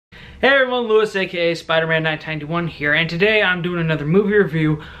Hey everyone, Lewis aka Spider-Man 991 here, and today I'm doing another movie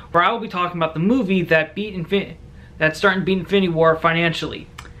review where I will be talking about the movie that that's starting to beat Infinity War financially,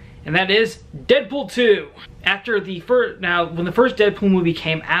 and that is Deadpool 2. After the when the first Deadpool movie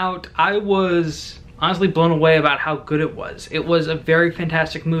came out, I was honestly blown away about how good it was. It was a very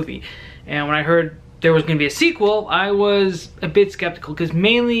fantastic movie, and when I heard there was going to be a sequel, I was a bit skeptical because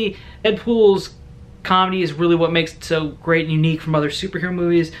mainly Deadpool's comedy is really what makes it so great and unique from other superhero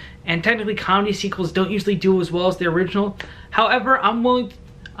movies, and technically comedy sequels don't usually do as well as the original. However, I'm willing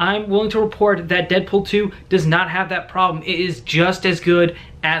to report that Deadpool 2 does not have that problem. It is just as good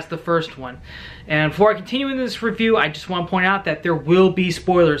as the first one. And before I continue in this review, I just want to point out that there will be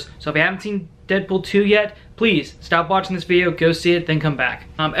spoilers. So if you haven't seen Deadpool 2 yet, please stop watching this video, go see it, then come back.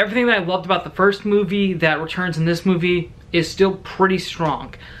 Everything that I loved about the first movie that returns in this movie is still pretty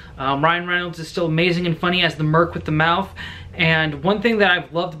strong. Ryan Reynolds is still amazing and funny as the Merc with the mouth, and one thing that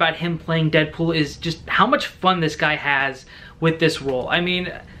I've loved about him playing Deadpool is just how much fun this guy has with this role. I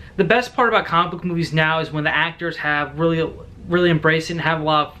mean, the best part about comic book movies now is when the actors have really embraced it and have a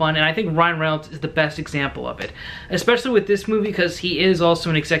lot of fun, and I think Ryan Reynolds is the best example of it, especially with this movie because he is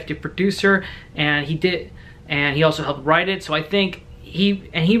also an executive producer, and he also helped write it, so I think he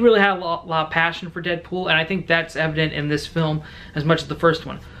really had a lot of passion for Deadpool, and I think that's evident in this film as much as the first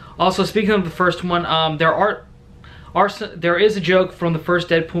one. Also, speaking of the first one, there is a joke from the first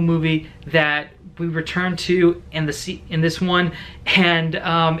Deadpool movie that we return to in this one, and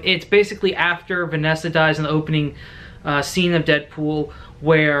it's basically after Vanessa dies in the opening scene of Deadpool,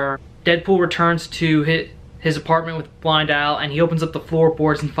 where Deadpool returns to his apartment with Blind Al, and he opens up the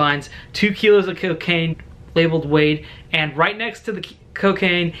floorboards and finds 2 kilos of cocaine labeled Wade, and right next to the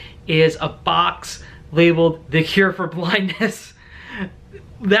cocaine is a box labeled The Cure for Blindness.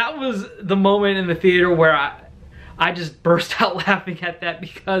 That was the moment in the theater where I just burst out laughing at that,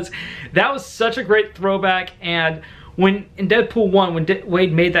 because that was such a great throwback. And when in Deadpool 1, when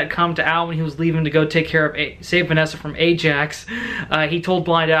Wade made that comment to Al when he was leaving to go take care of save Vanessa from Ajax, he told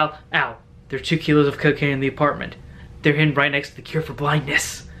Blind Al, "Al, there's 2 kilos of cocaine in the apartment. They're hidden right next to the cure for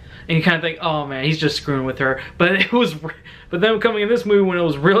blindness." And you kind of think, oh man, he's just screwing with her. But then coming in this movie when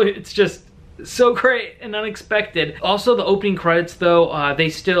it's just so great and unexpected. Also, the opening credits though, they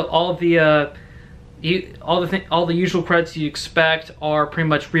still all the usual credits you expect are pretty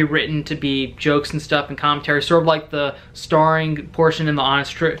much rewritten to be jokes and stuff and commentary, sort of like the starring portion in the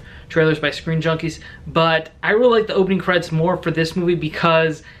Honest trailers by Screen Junkies. But I really like the opening credits more for this movie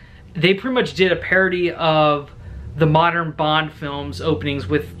because they pretty much did a parody of the modern Bond films openings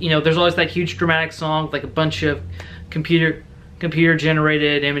with, there's always that huge dramatic song with like a bunch of computer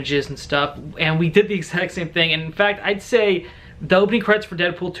generated images and stuff, and we did the exact same thing. And in fact, I'd say the opening credits for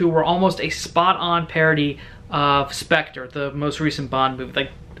Deadpool 2 were almost a spot-on parody of Spectre, the most recent Bond movie. Like,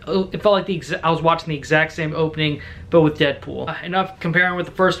 it felt like I was watching the exact same opening, but with Deadpool. Enough comparing with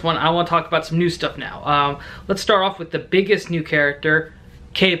the first one, I want to talk about some new stuff now. Let's start off with the biggest new character,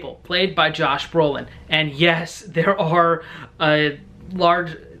 Cable, played by Josh Brolin. And yes, there are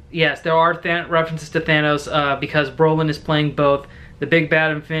references to Thanos because Brolin is playing both the big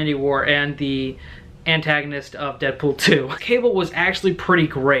bad Infinity War and the antagonist of Deadpool 2. Cable was actually pretty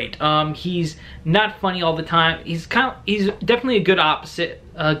great. He's not funny all the time. He's definitely a good opposite,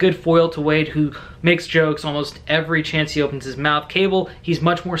 a good foil to Wade, who makes jokes almost every chance he opens his mouth. Cable, he's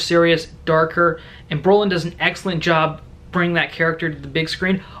much more serious, darker, and Brolin does an excellent job bring that character to the big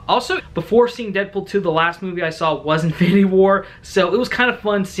screen. Also, before seeing Deadpool 2, the last movie I saw was Infinity War, so it was kind of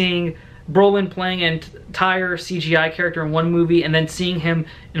fun seeing Brolin playing an entire CGI character in one movie and then seeing him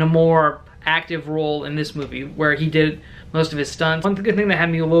in a more active role in this movie where he did most of his stunts. One good thing that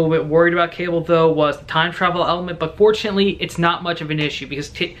had me a little bit worried about Cable though was the time travel element, but fortunately it's not much of an issue because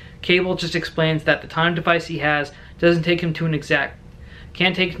Cable just explains that the time device he has doesn't take him to an exact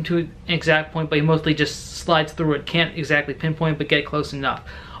point, but he mostly just slides through it. Can't exactly pinpoint, but get close enough.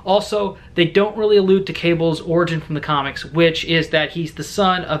 Also, they don't really allude to Cable's origin from the comics, which is that he's the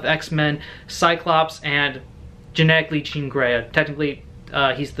son of X-Men, Cyclops, and genetically Jean Grey. Technically,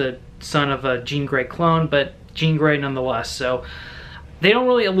 he's the son of a Jean Grey clone, but Jean Grey nonetheless. So they don't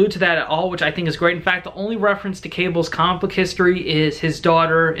really allude to that at all, which I think is great. In fact, the only reference to Cable's comic book history is his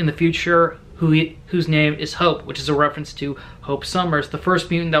daughter in the future, whose name is Hope, which is a reference to Hope Summers, the first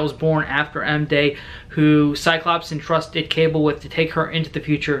mutant that was born after M-Day, who Cyclops entrusted Cable with to take her into the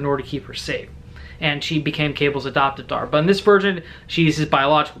future in order to keep her safe. And she became Cable's adopted daughter. But in this version, she's his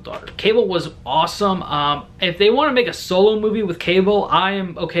biological daughter. Cable was awesome. If they want to make a solo movie with Cable, I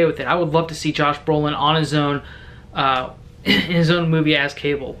am okay with it. I would love to see Josh Brolin on his own in his own movie as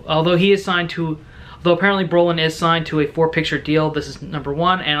Cable. Although he is signed to Though apparently Brolin is signed to a 4-picture deal. This is number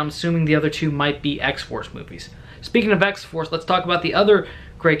 1, and I'm assuming the other 2 might be X-Force movies. Speaking of X-Force, let's talk about the other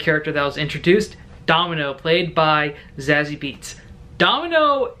great character that was introduced, Domino, played by Zazie Beetz.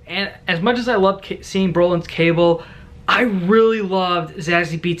 Domino, and as much as I loved seeing Brolin's Cable, I really loved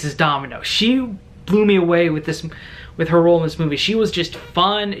Zazie Beetz' Domino. She blew me away with her role in this movie. She was just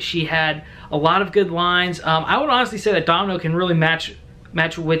fun. She had a lot of good lines. I would honestly say that Domino can really match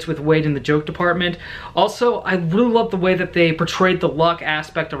wits with Wade in the joke department. Also, I really love the way that they portrayed the luck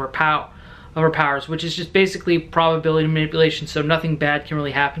aspect of her powers, which is just basically probability manipulation, so nothing bad can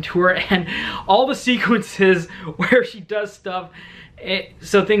really happen to her. And all the sequences where she does stuff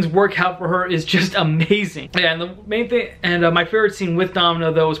so things work out for her is just amazing. Yeah, and the main thing, and my favorite scene with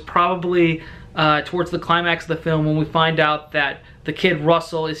Domino though is probably towards the climax of the film when we find out that the kid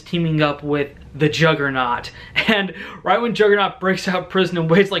Russell is teaming up with the Juggernaut. And right when Juggernaut breaks out of prison and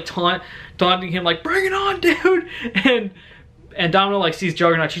Wade's like taunting him like, "Bring it on, dude!" And Domino like sees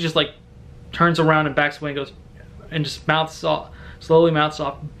Juggernaut, she just like turns around and backs away and goes, and just slowly mouths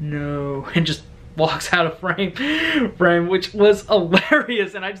off, "No," and just walks out of frame, which was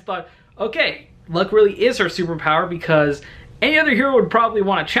hilarious. And I just thought, okay, luck really is her superpower, because any other hero would probably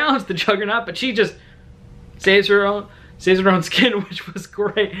want to challenge the Juggernaut, but she just saves her own skin, which was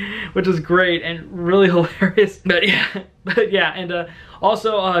great and really hilarious. But yeah, and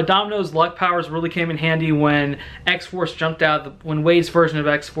also Domino's luck powers really came in handy when X-Force when Wade's version of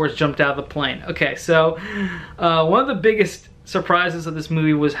X-Force jumped out of the plane. Okay, so one of the biggest surprises of this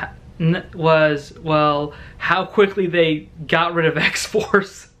movie was well, how quickly they got rid of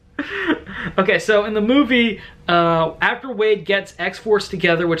X-Force. Okay, so in the movie, after Wade gets X-Force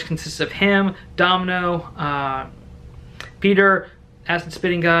together, which consists of him, Domino, Peter, Acid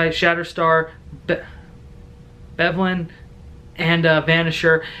Spitting Guy, Shatterstar, Bevlin, and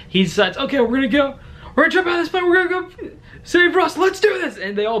Vanisher, he decides, okay, we're gonna jump out of this plane, we're gonna go save Russ, let's do this!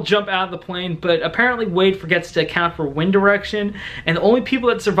 And they all jump out of the plane, but apparently Wade forgets to account for wind direction, and the only people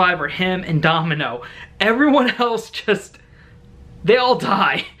that survive are him and Domino. Everyone else they all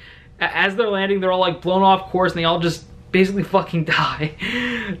die. As they're landing, they're all like blown off course, and they all just basically fucking die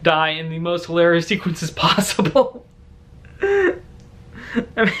in the most hilarious sequences possible. I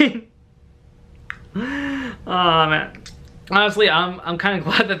mean, oh man. Honestly, I'm kind of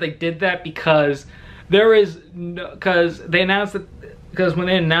glad that they did that, because when they announced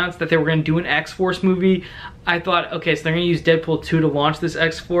that they were going to do an X-Force movie, I thought, okay, so they're going to use Deadpool 2 to launch this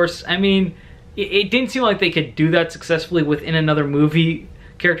X-Force. I mean, it didn't seem like they could do that successfully within another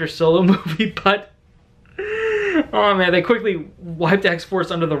character solo movie, but oh man, they quickly wiped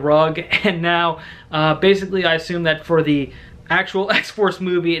X-Force under the rug, and now basically I assume that for the actual X-Force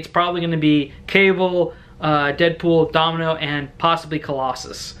movie, it's probably going to be Cable, Deadpool, Domino, and possibly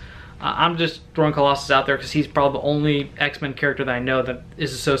Colossus. I'm just throwing Colossus out there because he's probably the only X-Men character that I know that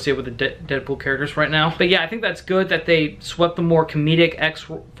is associated with the Deadpool characters right now. But yeah, I think that's good that they swept the more comedic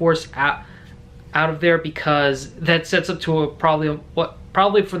X-Force out of there, because that sets up to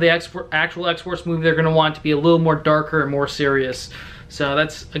probably for the actual X-Force movie, they're going to want it to be a little more darker and more serious. So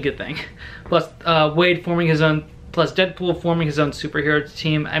that's a good thing. Plus Wade forming his own, plus Deadpool forming his own superhero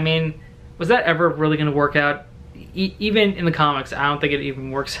team. I mean, was that ever really going to work out? Even in the comics, I don't think it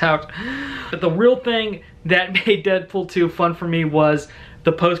even works out. But the real thing that made Deadpool 2 fun for me was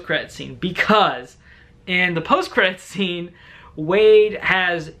the post-credit scene, because in the post-credit scene, Wade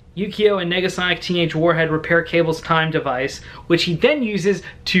has Yukio and Negasonic Teenage Warhead repair Cable's time device, which he then uses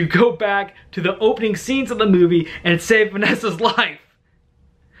to go back to the opening scenes of the movie and save Vanessa's life.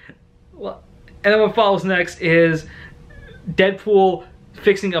 Well, and then what follows next is Deadpool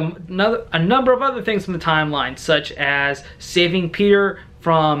fixing a number of other things from the timeline, such as saving Peter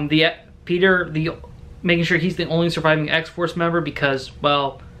from making sure he's the only surviving X-Force member, because,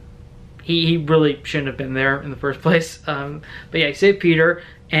 well, he really shouldn't have been there in the first place. But yeah, he saved Peter,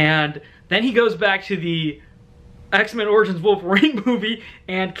 and then he goes back to the X-Men Origins Wolverine movie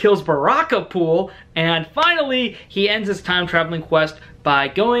and kills Baraka Pool, and finally he ends his time-traveling quest by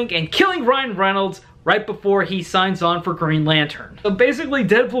going and killing Ryan Reynolds right before he signs on for Green Lantern. So basically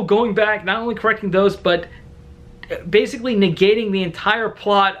Deadpool going back, not only correcting those, but basically negating the entire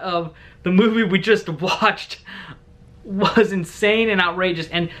plot of the movie we just watched was insane and outrageous,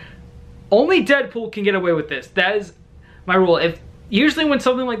 and only Deadpool can get away with this. That is my rule. Usually when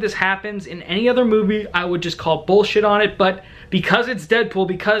something like this happens in any other movie, I would just call bullshit on it, but because it's Deadpool,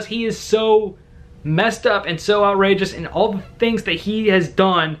 because he is so messed up and so outrageous in all the things that he has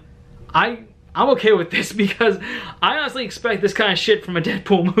done, I'm okay with this, because I honestly expect this kind of shit from a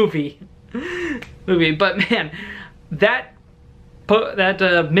Deadpool movie. But man, that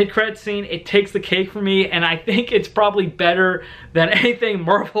mid-credit scene, it takes the cake for me, and I think it's probably better than anything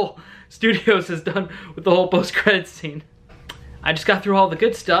Marvel Studios has done with the whole post-credit scene. I just got through all the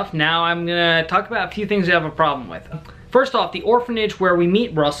good stuff. Now I'm gonna talk about a few things I have a problem with. First off, the orphanage where we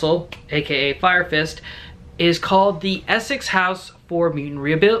meet Russell, aka Fire Fist, is called the Essex House for Mutant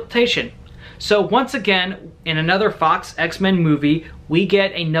Rehabilitation. So once again, in another Fox X-Men movie, we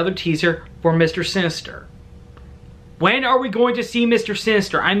get another teaser for Mr. Sinister. When are we going to see Mr.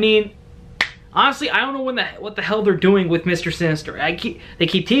 Sinister? I mean, honestly, I don't know what the hell they're doing with Mr. Sinister. They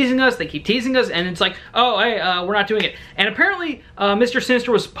keep teasing us, and it's like, oh, hey, we're not doing it. And apparently, Mr.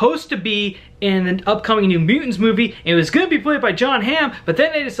 Sinister was supposed to be in the upcoming New Mutants movie, and it was going to be played by John Hamm, but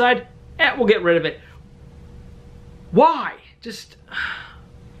then they decide, we'll get rid of it. Why? Just,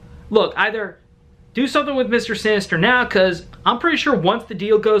 look, either do something with Mr. Sinister now, because I'm pretty sure once the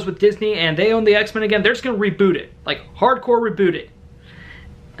deal goes with Disney and they own the X-Men again, they're just going to reboot it. Like, hardcore reboot it.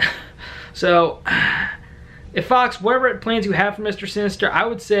 So, if Fox, whatever plans you have for Mr. Sinister, I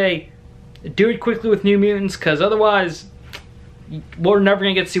would say do it quickly with New Mutants, because otherwise, we're never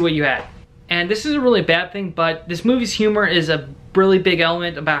going to get to see what you had. And this is a really bad thing, but this movie's humor is a really big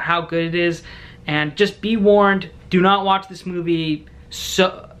element about how good it is. And just be warned, do not watch this movie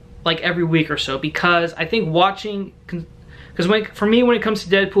like every week or so, because I think watching, because for me when it comes to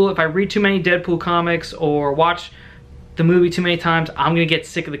Deadpool, if I read too many Deadpool comics or watch the movie too many times, I'm gonna get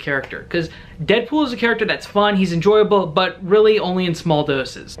sick of the character. Because Deadpool is a character that's fun, he's enjoyable, but really only in small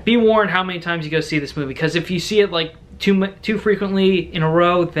doses. Be warned how many times you go see this movie, because if you see it like too frequently in a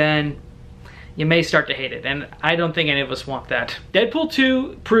row, then you may start to hate it, and I don't think any of us want that. Deadpool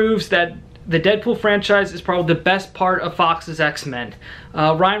 2 proves that the Deadpool franchise is probably the best part of Fox's X-Men.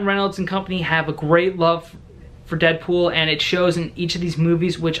 Ryan Reynolds and company have a great love for Deadpool, and it shows in each of these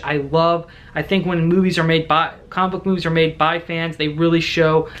movies, which I love. I think when comic book movies are made by fans, they really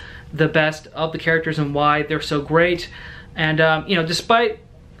show the best of the characters and why they're so great. And you know, despite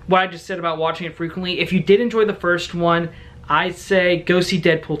what I just said about watching it frequently, if you did enjoy the first one, I'd say go see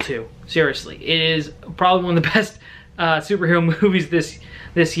Deadpool 2. Seriously, it is probably one of the best superhero movies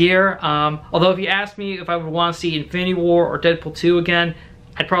this year. Although if you asked me if I would want to see Infinity War or Deadpool 2 again,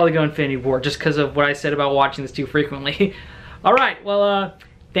 I'd probably go Infinity War, just because of what I said about watching this too frequently. Alright, well,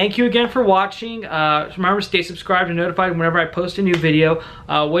 thank you again for watching. Remember, stay subscribed and notified whenever I post a new video.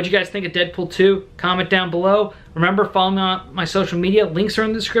 What'd you guys think of Deadpool 2? Comment down below. Remember, follow me on my social media. Links are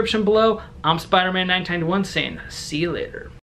in the description below. I'm Spider-Man 991 saying, see you later.